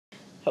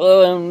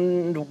Hello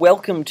and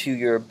welcome to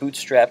your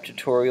Bootstrap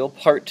tutorial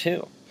part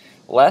 2.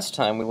 Last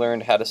time we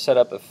learned how to set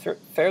up a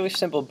fairly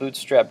simple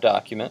Bootstrap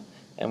document,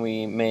 and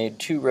we made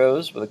 2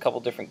 rows with a couple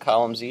different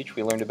columns each.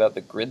 We learned about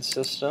the grid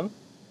system,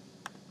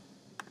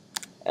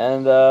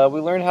 and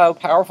we learned how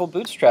powerful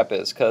Bootstrap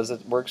is because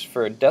it works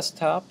for a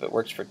desktop, it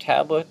works for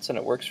tablets, and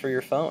it works for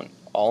your phone,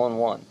 all in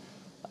one.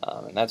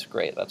 And that's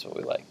great, that's what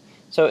we like.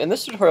 So in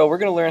this tutorial, we're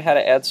going to learn how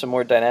to add some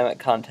more dynamic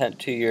content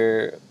to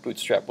your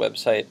Bootstrap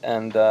website,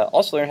 and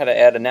also learn how to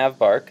add a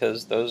navbar,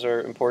 because those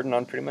are important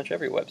on pretty much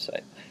every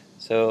website.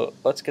 So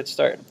let's get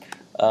started.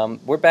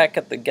 We're back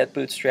at the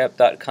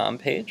getbootstrap.com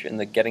page in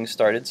the Getting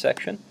Started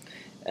section,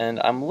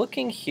 and I'm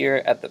looking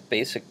here at the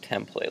basic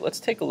template. Let's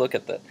take a look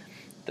at the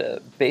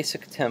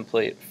basic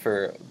template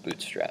for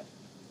Bootstrap.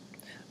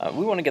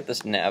 We want to get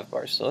this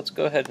navbar, so let's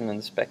go ahead and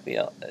inspect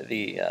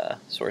the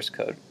source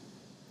code.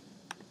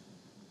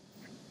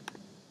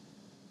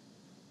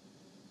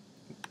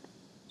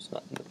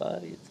 Not in the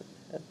body, it's in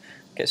the head.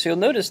 Okay, so you'll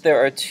notice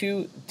there are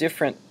 2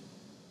 different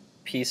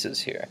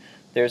pieces here.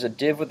 There's a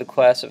div with the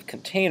class of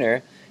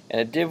container, and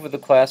a div with the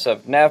class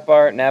of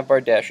navbar,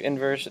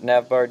 navbar-inverse,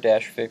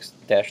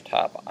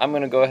 navbar-fixed-top. I'm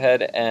going to go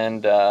ahead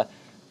and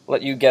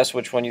let you guess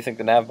which one you think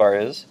the navbar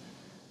is,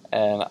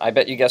 and I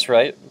bet you guess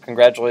right.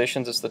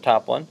 Congratulations, it's the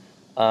top one.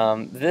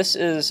 This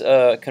is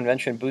a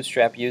convention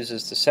Bootstrap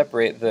uses to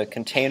separate the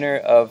container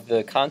of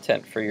the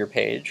content for your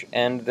page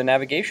and the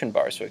navigation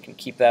bar, so it can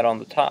keep that on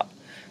the top.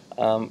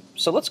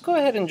 So let's go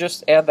ahead and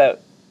just add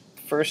that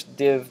first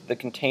div, the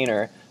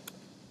container,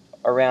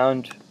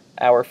 around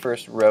our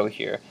first row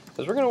here,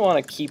 because we're going to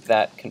want to keep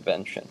that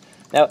convention.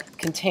 Now,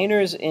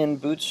 containers in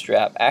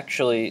Bootstrap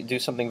actually do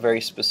something very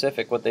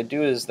specific. What they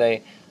do is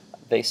they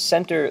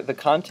center the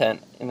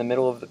content in the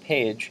middle of the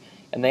page,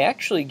 and they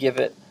actually give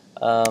it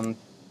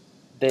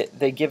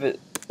they give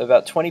it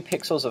about 20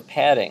 pixels of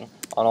padding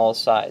on all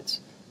sides.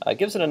 It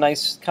gives it a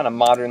nice kind of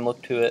modern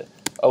look to it.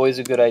 Always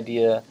a good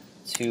idea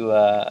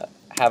to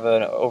have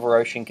an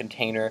overarching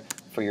container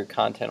for your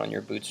content on your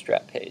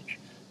Bootstrap page.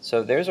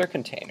 So there's our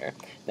container.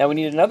 Now we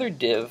need another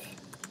div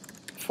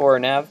for our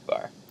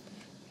navbar.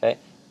 Okay.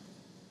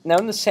 Now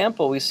in the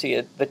sample we see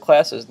the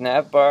class is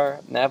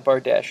navbar,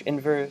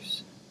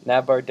 navbar-inverse,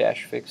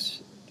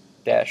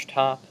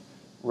 navbar-fixed-top,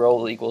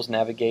 role equals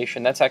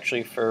navigation. That's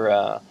actually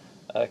for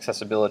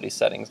accessibility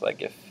settings,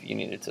 like if you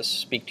needed to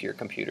speak to your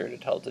computer to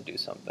tell it to do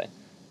something.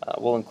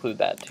 We'll include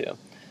that too.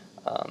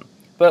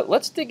 But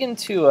let's dig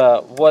into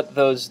what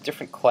those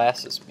different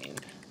classes mean,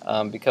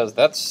 because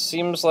that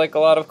seems like a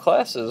lot of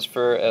classes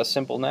for a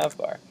simple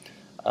navbar.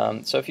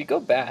 So if you go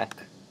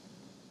back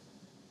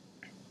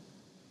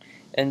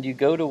and you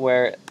go to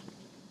where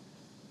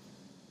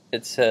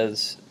it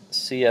says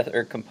CS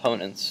or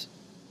components,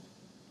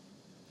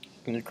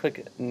 and you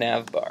click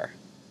navbar,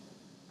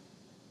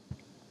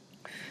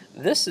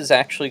 this is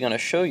actually going to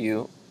show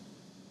you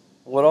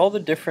what all the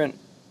different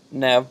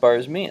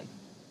navbars mean,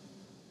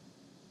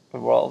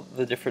 what all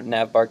the different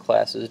navbar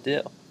classes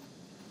do.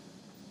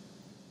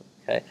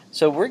 Okay,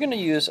 so we're going to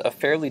use a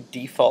fairly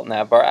default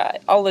navbar.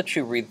 I'll let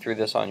you read through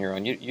this on your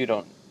own. You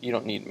don't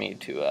need me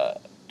to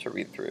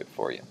read through it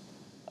for you,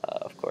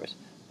 of course.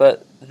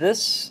 But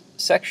this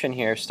section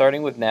here,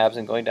 starting with navs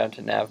and going down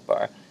to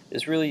navbar,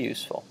 is really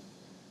useful.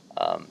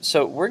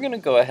 So we're going to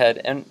go ahead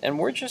and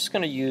we're just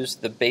going to use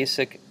the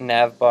basic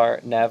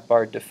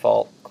navbar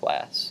default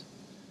class.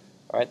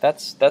 All right,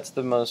 that's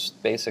the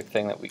most basic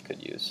thing that we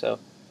could use. So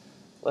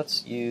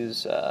let's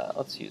use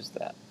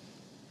that.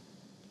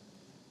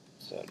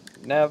 So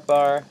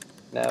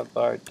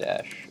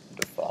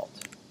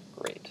navbar-default.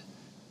 Great.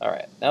 All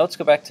right. Now let's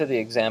go back to the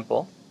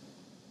example.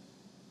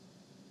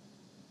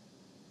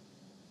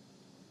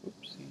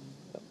 Oopsie.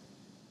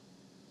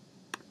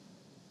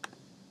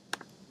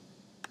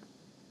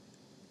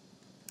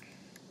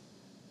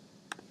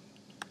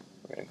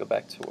 We're going to go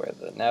back to where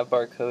the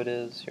navbar code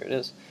is. Here it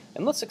is.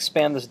 And let's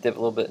expand this div a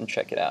little bit and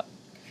check it out.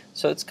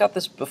 So it's got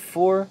this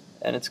before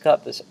and it's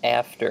got this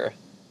after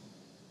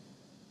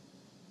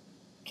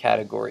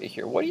category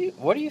here. What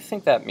do you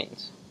think that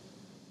means?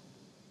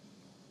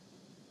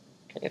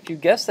 Okay, if you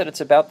guess that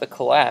it's about the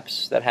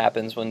collapse that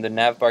happens when the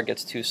navbar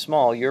gets too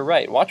small, you're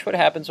right. Watch what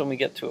happens when we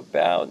get to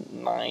about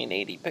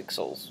 980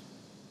 pixels.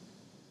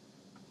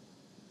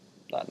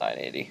 Not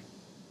 980.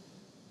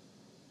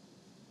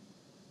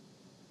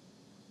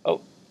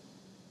 Oh,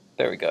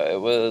 there we go. It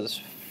was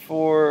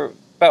for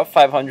about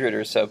 500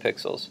 or so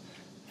pixels.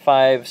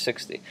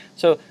 560.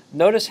 So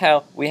notice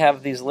how we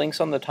have these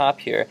links on the top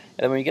here, and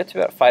then when you get to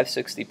about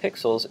 560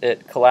 pixels,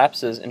 it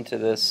collapses into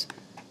this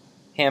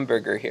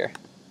hamburger here.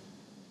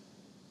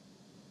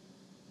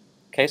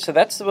 Okay, so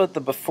that's what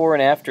the before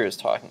and after is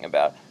talking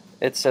about.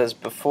 It says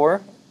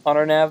before on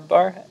our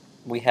navbar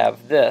we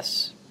have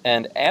this,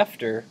 and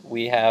after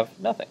we have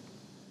nothing,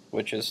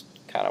 which is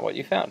kind of what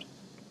you found.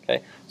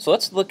 Okay, so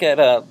let's look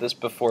at this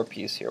before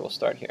piece here. We'll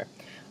start here.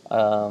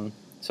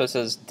 So it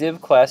says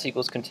div class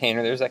equals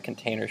container. There's that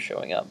container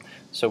showing up.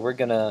 So we're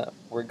going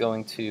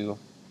to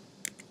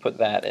put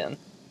that in.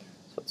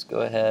 So let's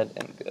go ahead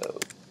and go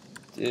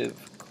div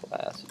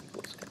class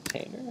equals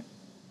container.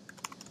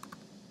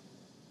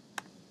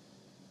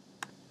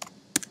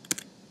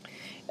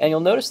 And you'll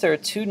notice there are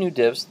two new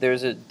divs.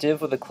 There's a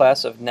div with a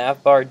class of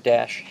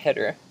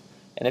navbar-header,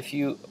 and if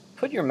you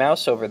put your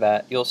mouse over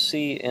that, you'll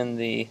see in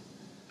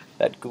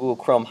that Google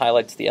Chrome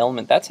highlights the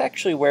element. That's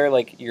actually where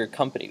like your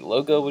company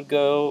logo would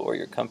go, or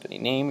your company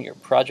name, your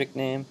project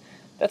name.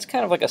 That's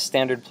kind of like a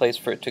standard place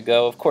for it to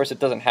go. Of course, it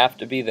doesn't have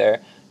to be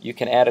there. You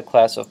can add a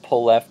class of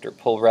pull left or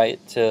pull right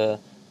to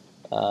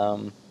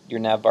your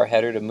navbar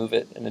header to move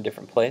it in a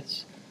different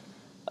place.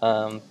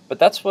 But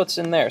that's what's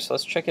in there, so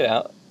let's check it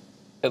out.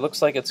 It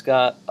looks like it's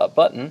got a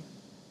button,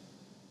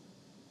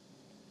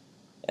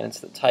 and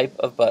it's the type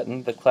of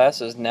button. The class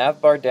is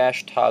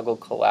navbar-toggle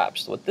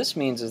collapsed. What this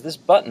means is this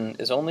button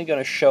is only going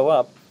to show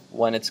up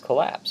when it's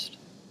collapsed.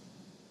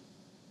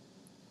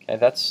 Okay,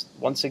 that's,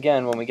 once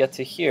again, when we get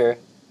to here,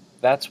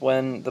 that's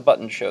when the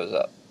button shows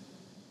up.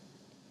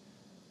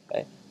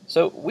 Okay,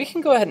 so we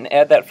can go ahead and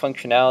add that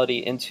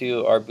functionality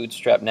into our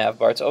Bootstrap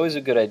navbar. It's always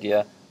a good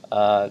idea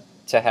to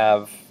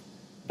have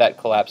that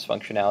collapse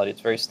functionality. It's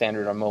very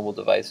standard on mobile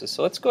devices.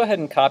 So let's go ahead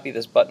and copy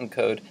this button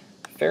code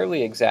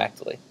fairly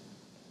exactly.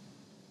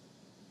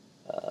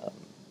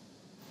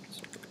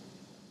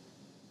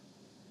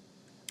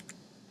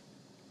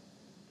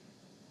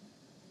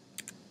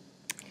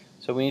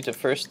 So we need to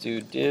first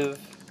do div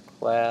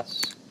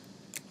class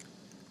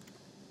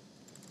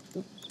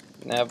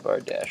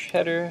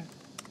navbar-header.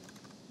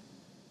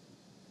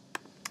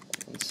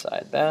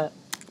 Inside that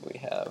we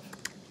have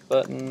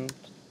button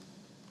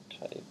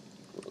type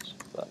equals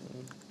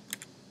button,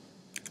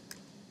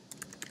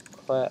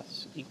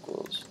 class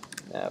equals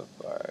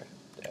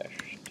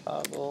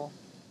navbar-toggle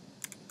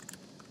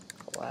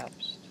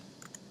collapsed,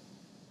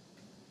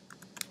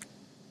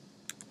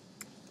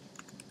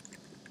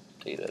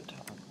 data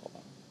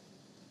toggle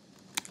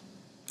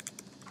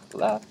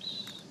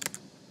collapse,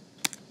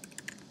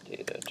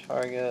 data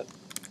target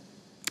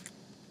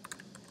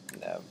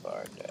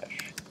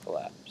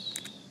navbar-collapse.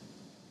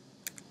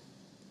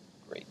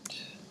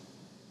 Great.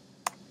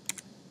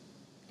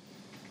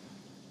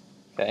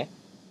 Okay.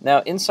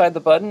 Now inside the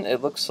button,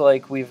 it looks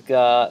like we've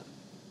got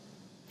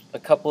a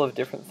couple of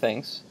different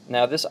things.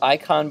 Now this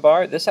icon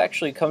bar, this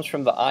actually comes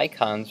from the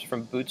icons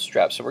from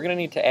Bootstrap, so we're going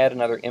to need to add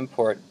another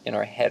import in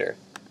our header.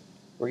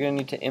 We're going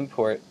to need to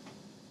import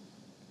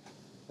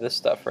this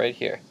stuff right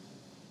here.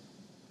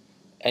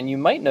 And you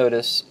might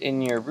notice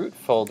in your root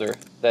folder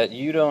that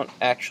you don't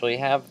actually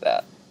have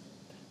that,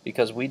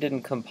 because we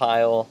didn't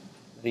compile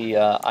the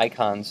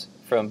icons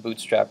from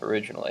Bootstrap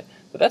originally.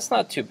 But that's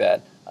not too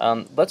bad.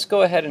 Let's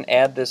go ahead and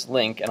add this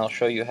link, and I'll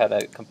show you how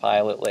to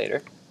compile it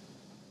later.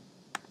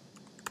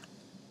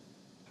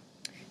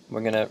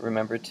 We're going to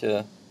remember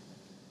to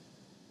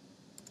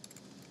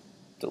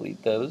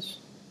delete those.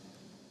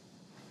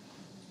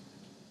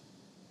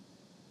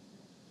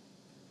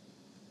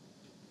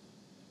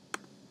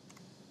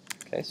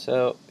 Okay,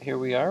 so here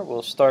we are.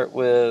 We'll start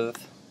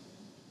with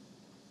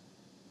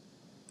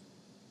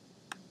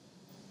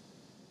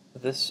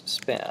this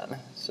span.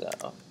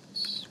 So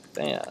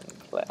span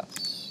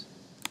class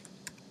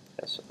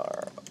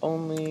SR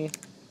only,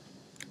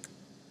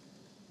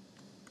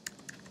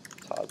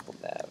 toggle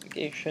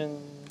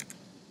navigation,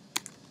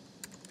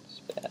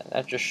 span.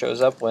 That just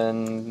shows up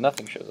when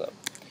nothing shows up.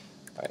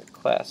 All right,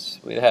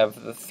 class. We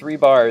have the 3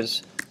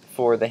 bars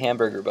for the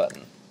hamburger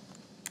button.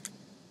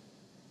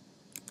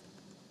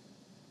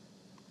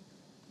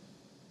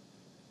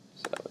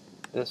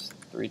 This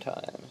 3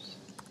 times.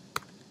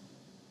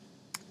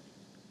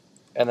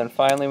 And then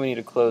finally we need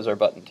to close our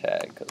button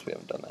tag because we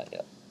haven't done that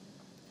yet.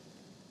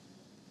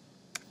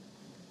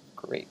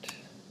 Great.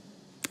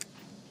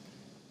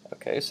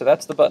 Okay, so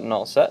that's the button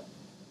all set.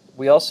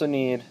 We also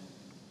need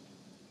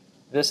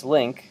this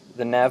link,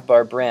 the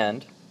navbar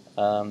brand.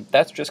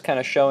 That's just kind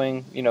of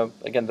showing, you know,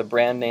 again, the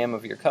brand name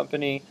of your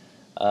company.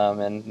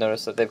 And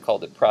notice that they've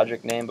called it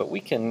project name, but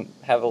we can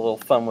have a little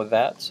fun with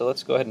that. So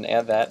let's go ahead and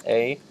add that.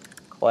 A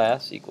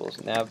class equals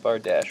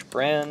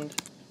navbar-brand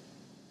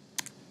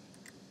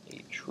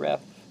href.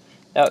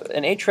 Now,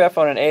 an href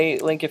on an A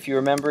link, if you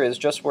remember, is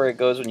just where it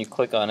goes when you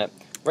click on it.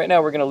 Right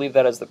now, we're going to leave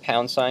that as the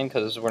pound sign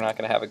because we're not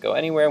going to have it go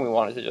anywhere. We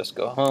want it to just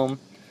go home,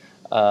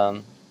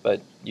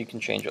 but you can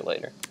change it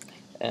later.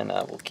 And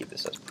we'll keep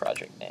this as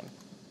project name.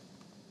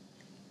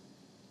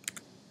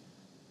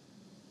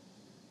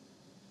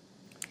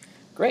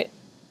 Great.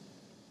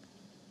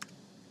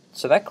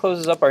 So that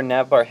closes up our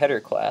navbar header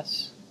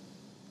class.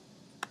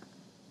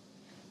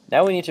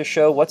 Now we need to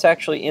show what's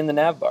actually in the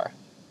navbar.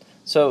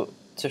 So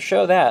to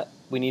show that,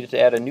 we needed to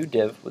add a new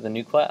div with a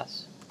new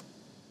class.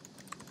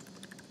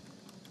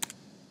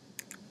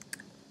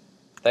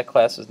 That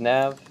class is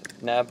navbar-nav.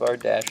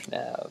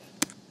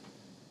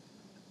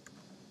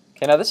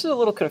 Okay, now this is a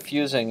little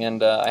confusing,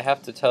 and I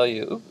have to tell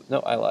you, oops, no,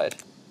 I lied.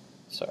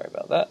 Sorry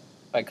about that.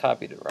 I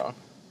copied it wrong.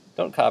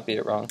 Don't copy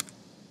it wrong.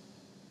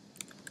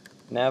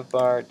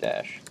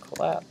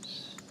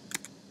 Navbar-collapse.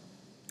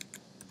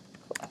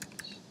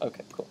 Collapse.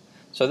 Okay, cool.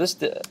 So this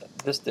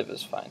div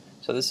is fine.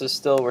 So this is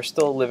still, we're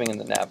still living in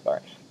the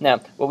navbar.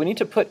 Now, what we need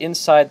to put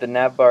inside the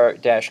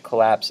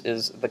navbar-collapse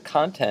is the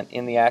content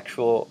in the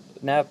actual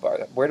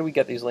navbar. Where do we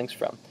get these links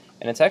from?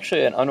 and it's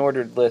actually an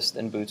unordered list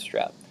in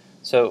Bootstrap.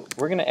 So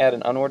we're going to add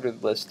an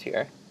unordered list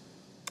here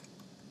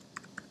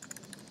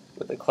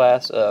with a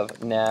class of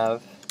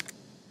navbar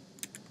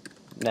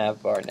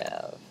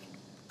nav.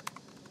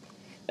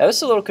 Now this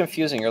is a little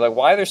confusing. You're like,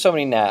 why are there so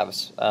many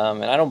navs?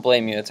 And I don't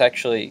blame you. It's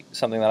actually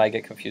something that I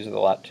get confused with a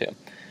lot too.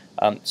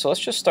 So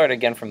let's just start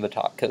again from the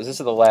top, because this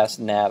is the last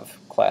nav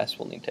class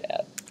we'll need to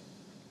add.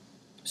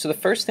 So the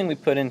first thing we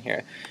put in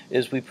here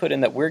is we put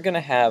in that we're going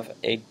to have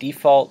a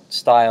default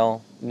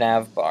style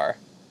navbar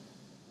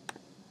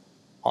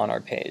on our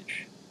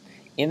page.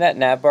 In that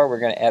navbar, we're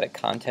going to add a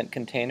content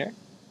container.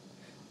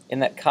 In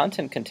that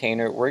content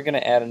container, we're going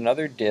to add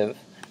another div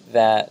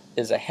that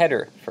is a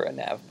header for a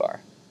navbar.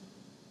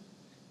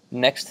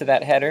 Next to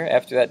that header,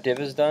 after that div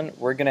is done,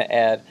 we're going to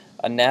add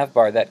a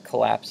navbar that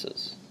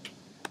collapses.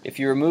 If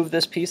you remove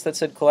this piece that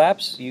said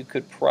collapse, you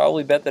could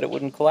probably bet that it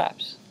wouldn't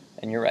collapse,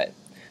 and you're right.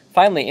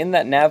 Finally, in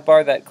that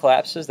navbar that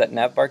collapses, that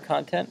navbar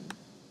content,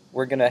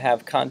 we're going to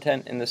have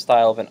content in the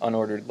style of an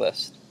unordered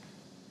list.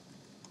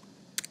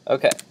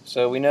 Okay,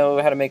 so we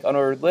know how to make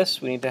unordered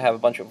lists. We need to have a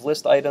bunch of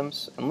list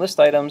items, and list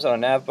items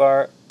on a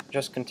navbar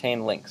just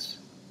contain links.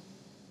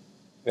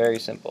 Very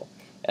simple.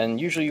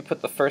 And usually you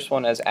put the first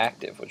one as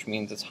active, which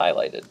means it's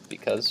highlighted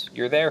because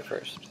you're there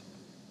first.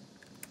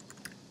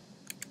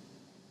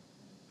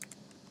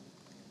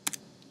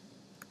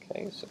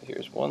 Okay, so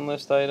here's one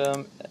list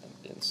item, and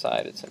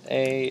inside it's an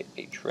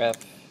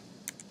href.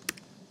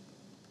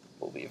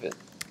 We'll leave it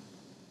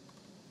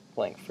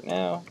blank for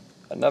now.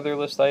 Another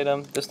list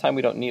item. This time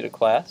we don't need a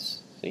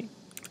class. See?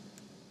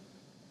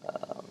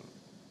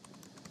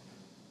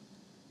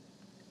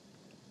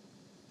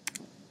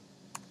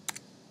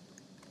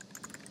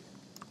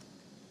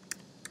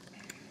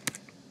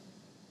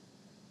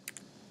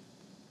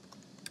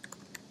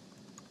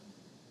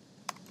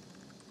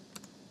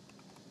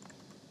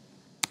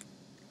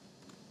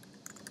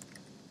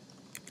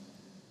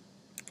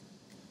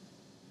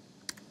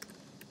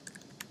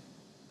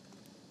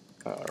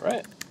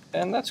 Alright,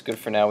 and that's good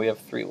for now. We have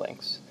 3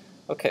 links.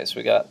 Okay, so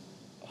we got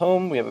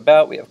home, we have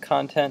about, we have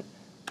content.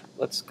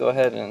 Let's go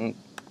ahead and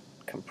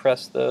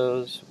compress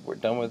those. We're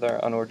done with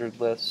our unordered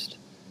list.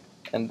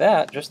 And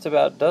that just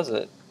about does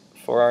it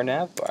for our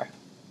navbar.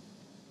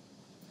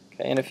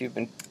 Okay, and if you've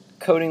been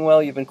coding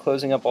well, you've been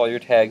closing up all your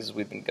tags as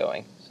we've been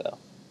going, so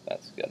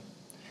that's good.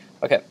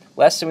 Okay,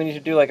 last thing we need to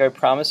do, like I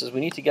promised, is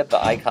we need to get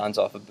the icons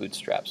off of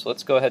Bootstrap. So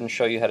let's go ahead and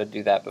show you how to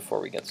do that before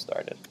we get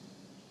started.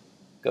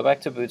 Go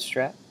back to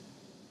Bootstrap.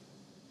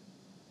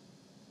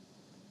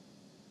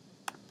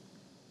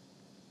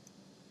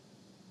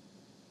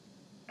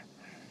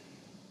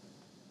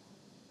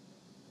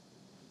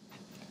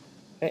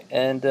 Okay,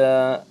 and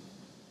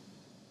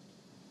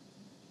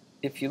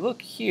if you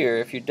look here,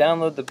 if you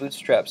download the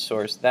Bootstrap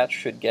source, that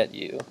should get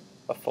you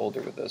a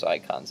folder with those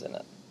icons in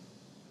it.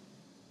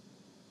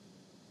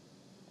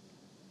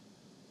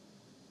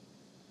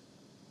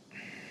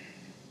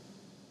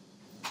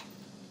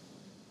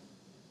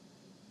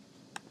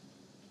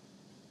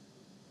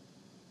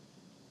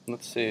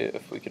 Let's see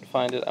if we can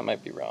find it. I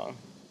might be wrong.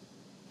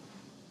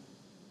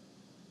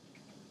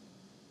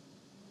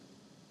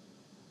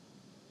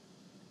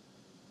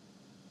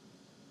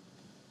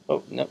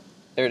 Oh, no,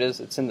 there it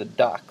is. It's in the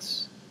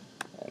docs.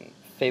 And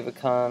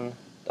favicon.ico.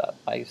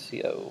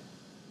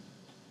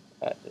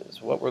 That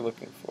is what we're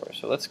looking for.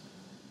 So let's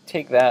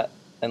take that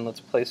and let's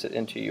place it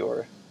into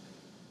your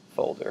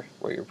folder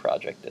where your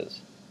project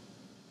is.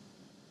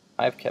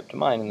 I've kept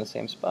mine in the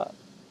same spot.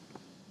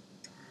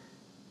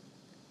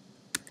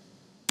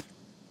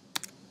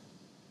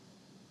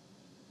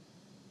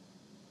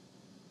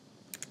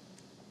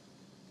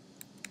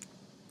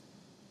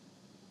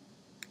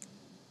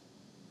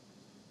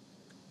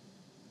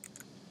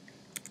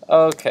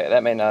 Okay,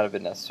 that may not have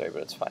been necessary,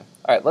 but it's fine.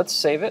 Alright, let's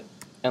save it,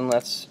 and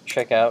let's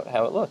check out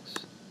how it looks.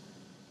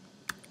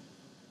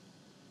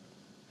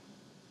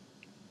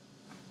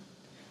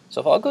 So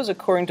if all goes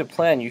according to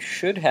plan, you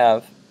should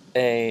have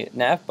a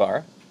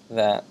navbar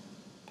that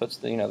puts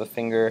the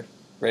finger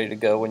ready to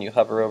go when you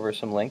hover over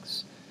some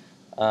links.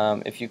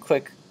 If you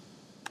click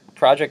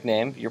project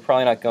name, you're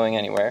probably not going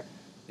anywhere.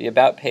 The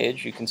about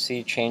page, you can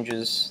see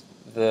changes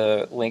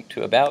the link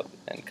to about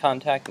and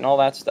contact and all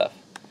that stuff.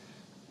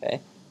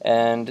 Okay.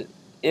 And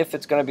if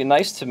it's going to be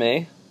nice to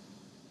me,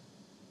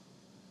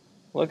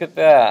 look at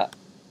that.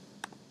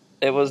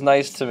 It was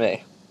nice to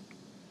me.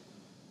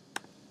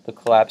 The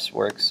collapse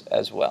works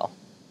as well.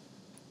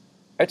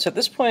 Alright, so at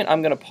this point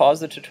I'm going to pause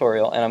the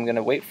tutorial and I'm going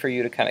to wait for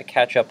you to kind of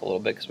catch up a little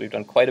bit because we've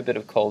done quite a bit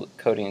of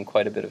coding in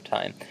quite a bit of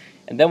time.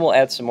 And then we'll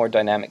add some more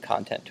dynamic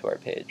content to our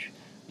page.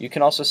 You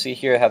can also see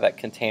here how that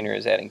container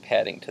is adding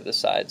padding to the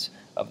sides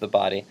of the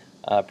body.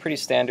 Pretty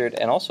standard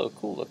and also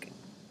cool looking.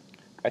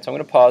 Alright, so I'm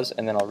going to pause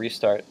and then I'll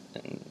restart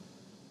and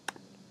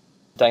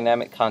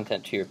dynamic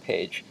content to your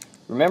page.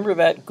 Remember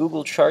that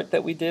Google chart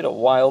that we did a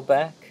while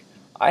back?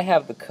 I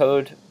have the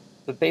code,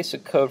 the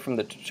basic code from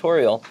the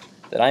tutorial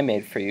that I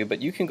made for you,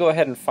 but you can go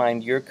ahead and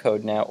find your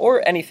code now,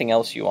 or anything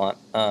else you want.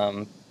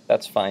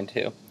 That's fine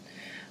too.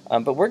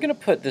 But we're going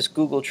to put this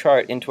Google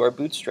chart into our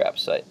Bootstrap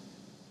site.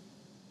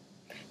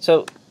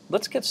 So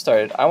let's get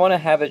started. I want to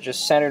have it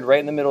just centered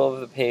right in the middle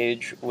of the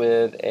page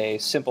with a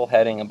simple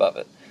heading above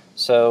it.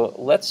 So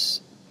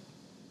let's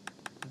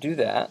do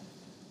that.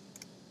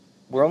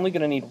 We're only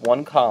going to need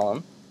one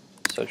column,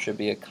 so it should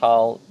be a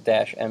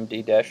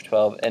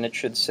col-md-12, and it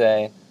should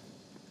say,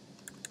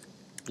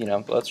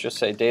 let's just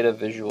say data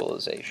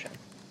visualization.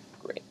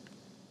 Great.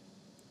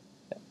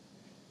 Okay.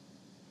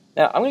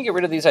 Now I'm going to get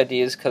rid of these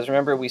IDs because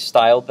remember we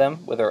styled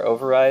them with our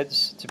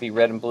overrides to be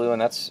red and blue,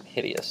 and that's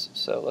hideous.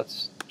 So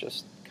let's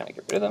just kind of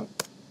get rid of them.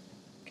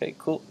 Okay,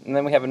 cool. And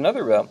then we have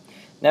another row.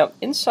 Now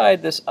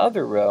inside this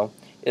other row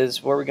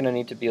is where we're going to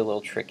need to be a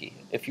little tricky.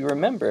 If you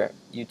remember,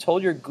 you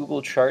told your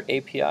Google Chart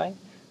API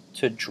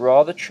to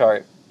draw the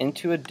chart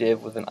into a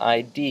div with an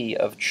ID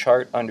of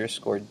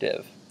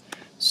chart_div.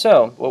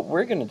 So what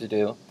we're going to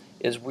do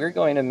is we're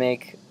going to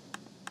make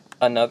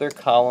another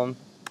column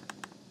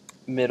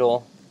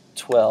middle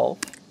 12,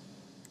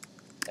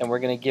 and we're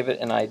going to give it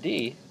an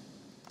ID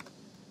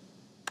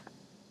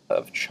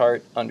of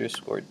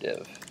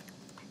chart_div.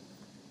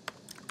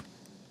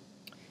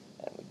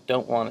 And we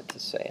don't want it to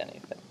say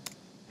anything.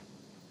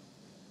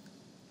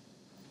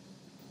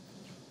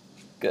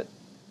 Good.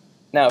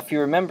 Now, if you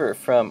remember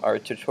from our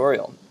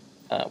tutorial,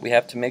 we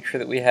have to make sure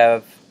that we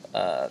have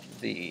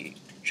the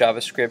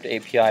JavaScript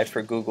API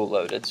for Google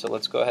loaded. So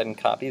let's go ahead and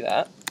copy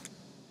that.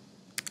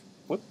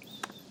 Whoops.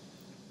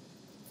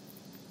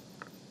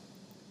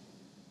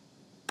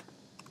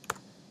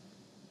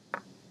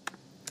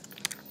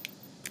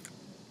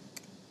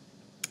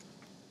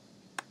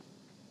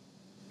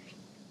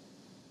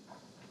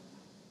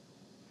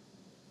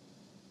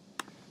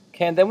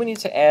 Okay, and then we need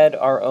to add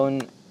our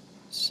own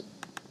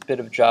bit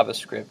of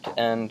JavaScript,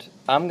 and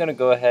I'm going to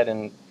go ahead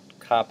and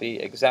copy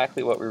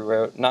exactly what we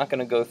wrote. Not going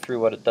to go through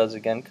what it does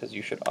again because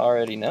you should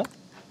already know.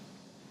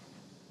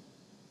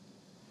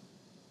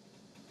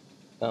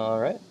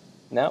 Alright,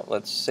 now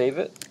let's save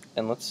it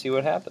and let's see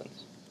what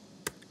happens.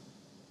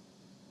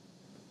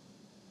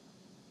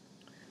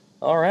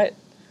 Alright,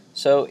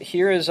 so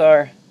here is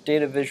our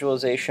data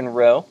visualization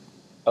row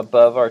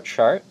above our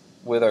chart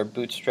with our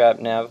Bootstrap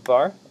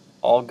navbar,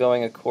 all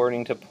going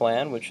according to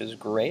plan, which is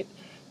great.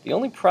 The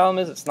only problem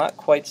is it's not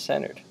quite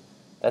centered.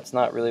 That's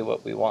not really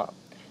what we want.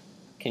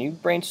 Can you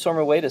brainstorm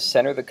a way to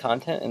center the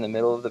content in the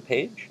middle of the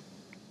page?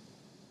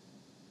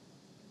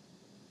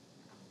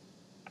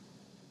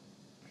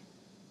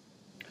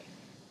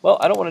 Well,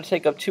 I don't want to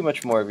take up too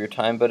much more of your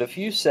time, but if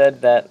you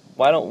said that,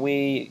 why don't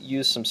we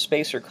use some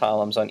spacer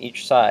columns on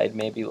each side,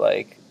 maybe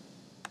like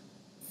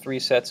 3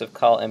 sets of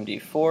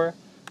col-md4,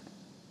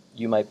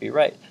 you might be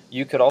right.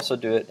 You could also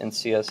do it in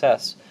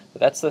CSS. But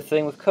that's the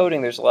thing with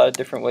coding, there's a lot of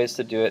different ways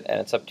to do it, and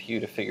it's up to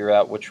you to figure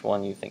out which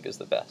one you think is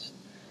the best.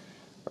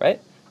 Right?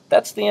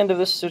 That's the end of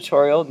this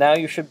tutorial. Now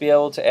you should be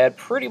able to add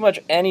pretty much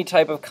any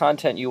type of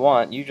content you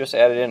want. You just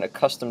added in a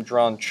custom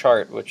drawn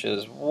chart, which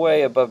is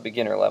way above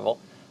beginner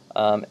level,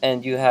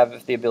 and you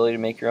have the ability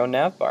to make your own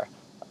navbar.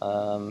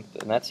 And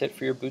that's it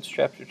for your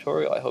Bootstrap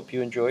tutorial. I hope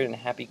you enjoyed, and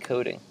happy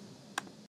coding.